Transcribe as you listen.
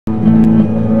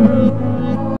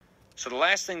So the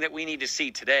last thing that we need to see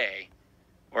today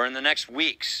or in the next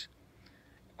weeks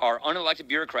are unelected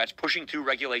bureaucrats pushing through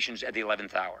regulations at the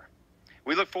 11th hour.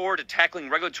 We look forward to tackling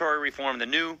regulatory reform in the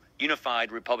new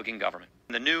unified Republican government.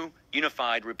 The new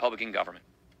unified Republican government.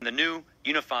 The new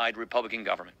unified Republican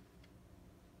government.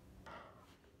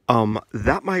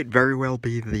 That might very well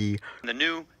be the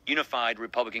new unified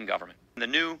Republican government. The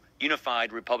new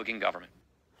unified Republican government.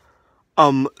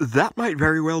 That might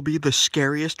very well be the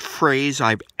scariest phrase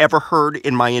I've ever heard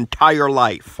in my entire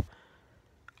life.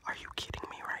 Are you kidding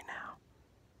me right now?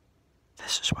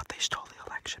 This is what they stole the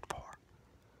election for.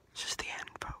 This is the end,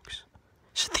 folks.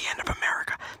 This is the end of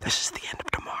America. This is the end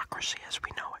of democracy as we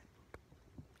know it.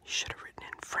 You should have written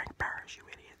in Frank Parrish, you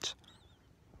idiots.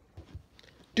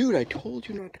 Dude, I told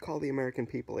you not to call the American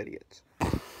people idiots.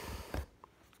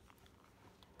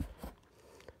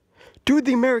 Dude,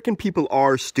 the American people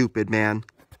are stupid, man.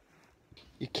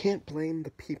 You can't blame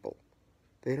the people.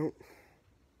 They don't...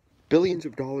 Billions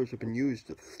of dollars have been used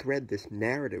to thread this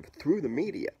narrative through the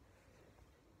media.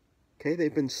 Okay,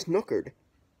 they've been snookered.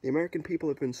 The American people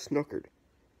have been snookered.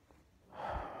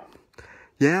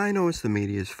 Yeah, I know it's the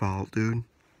media's fault, dude.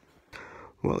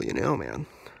 Well, you know, man.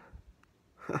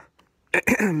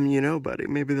 You know, buddy,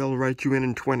 maybe they'll write you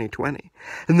in 2020.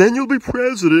 And then you'll be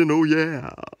president, oh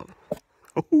yeah.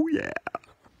 Oh yeah.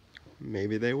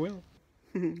 Maybe they will.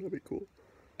 That'd be cool.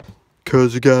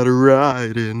 'Cause you gotta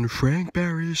ride in Frank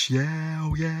Parrish, yeah,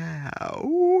 oh yeah.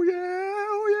 Oh yeah,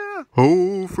 oh yeah.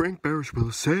 Oh, Frank Parrish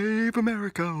will save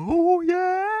America, oh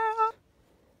yeah.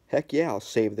 Heck yeah, I'll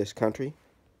save this country.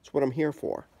 That's what I'm here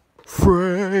for.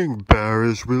 Frank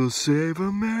Parrish will save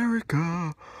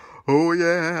America. Oh,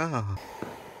 yeah.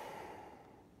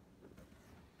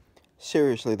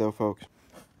 Seriously, though, folks.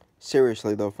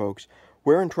 Seriously, though, folks.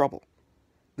 We're in trouble.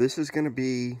 This is going to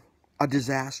be a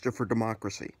disaster for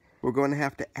democracy. We're going to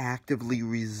have to actively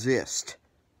resist.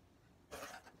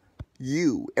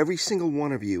 You, every single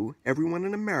one of you, everyone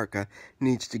in America,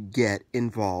 needs to get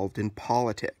involved in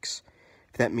politics.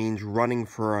 If that means running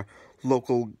for a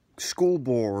local school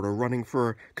board or running for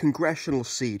a congressional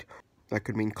seat, that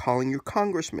could mean calling your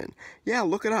congressman. Yeah,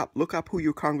 look it up. Look up who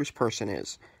your congressperson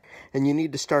is. And you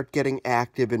need to start getting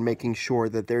active and making sure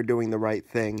that they're doing the right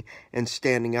thing and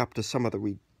standing up to some of the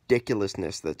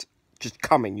ridiculousness that's just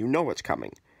coming. You know it's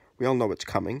coming. We all know it's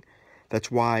coming.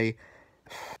 That's why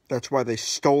they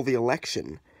stole the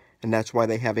election. And that's why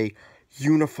they have a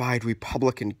unified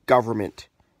Republican government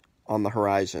on the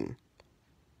horizon.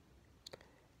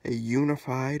 A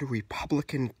unified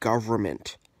Republican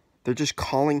government. They're just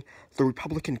calling the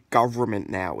Republican government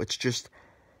now. It's just...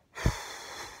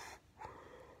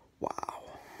 wow.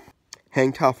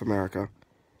 Hang tough, America.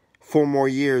 4 more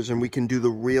years and we can do the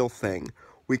real thing.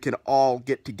 We can all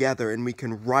get together and we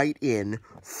can write in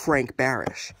Frank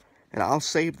Parrish. And I'll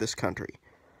save this country.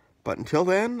 But until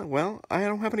then, well, I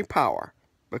don't have any power.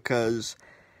 Because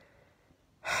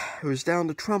it was down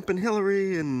to Trump and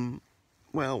Hillary and...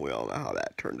 well, we all know how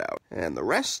that turned out. And the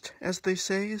rest, as they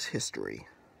say, is history.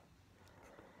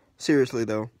 Seriously,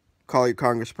 though, call your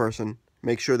congressperson.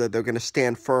 Make sure that they're going to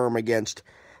stand firm against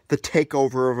the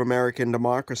takeover of American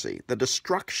democracy, the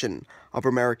destruction of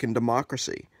American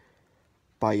democracy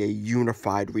by a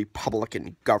unified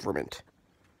Republican government.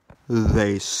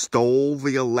 They stole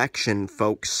the election,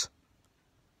 folks.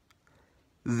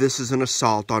 This is an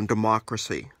assault on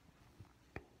democracy.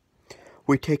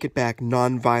 We take it back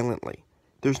non-violently.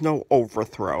 There's no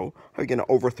overthrow. How are you going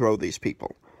to overthrow these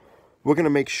people? We're going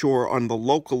to make sure on the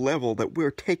local level that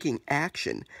we're taking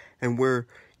action and we're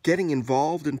getting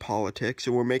involved in politics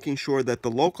and we're making sure that the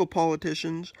local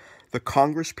politicians, the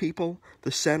congresspeople,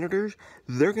 the senators,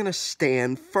 they're going to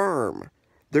stand firm.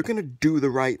 They're going to do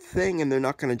the right thing and they're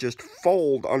not going to just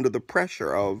fold under the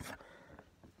pressure of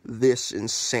this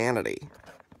insanity.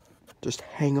 Just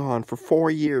hang on for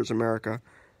 4 years, America,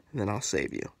 and then I'll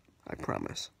save you. I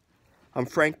promise. I'm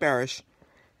Frank Parrish.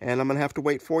 And I'm going to have to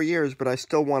wait 4 years, but I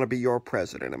still want to be your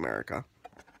president, America.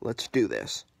 Let's do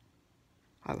this.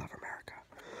 I love America.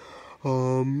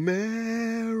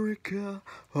 America,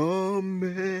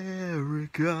 America.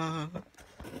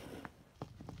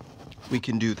 We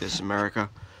can do this, America.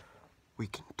 We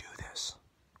can do this.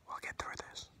 We'll get through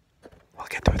this. We'll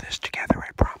get through this together,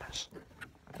 I promise.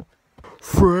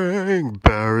 Frank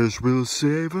Parrish will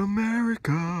save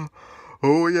America.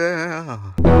 Oh,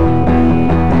 yeah.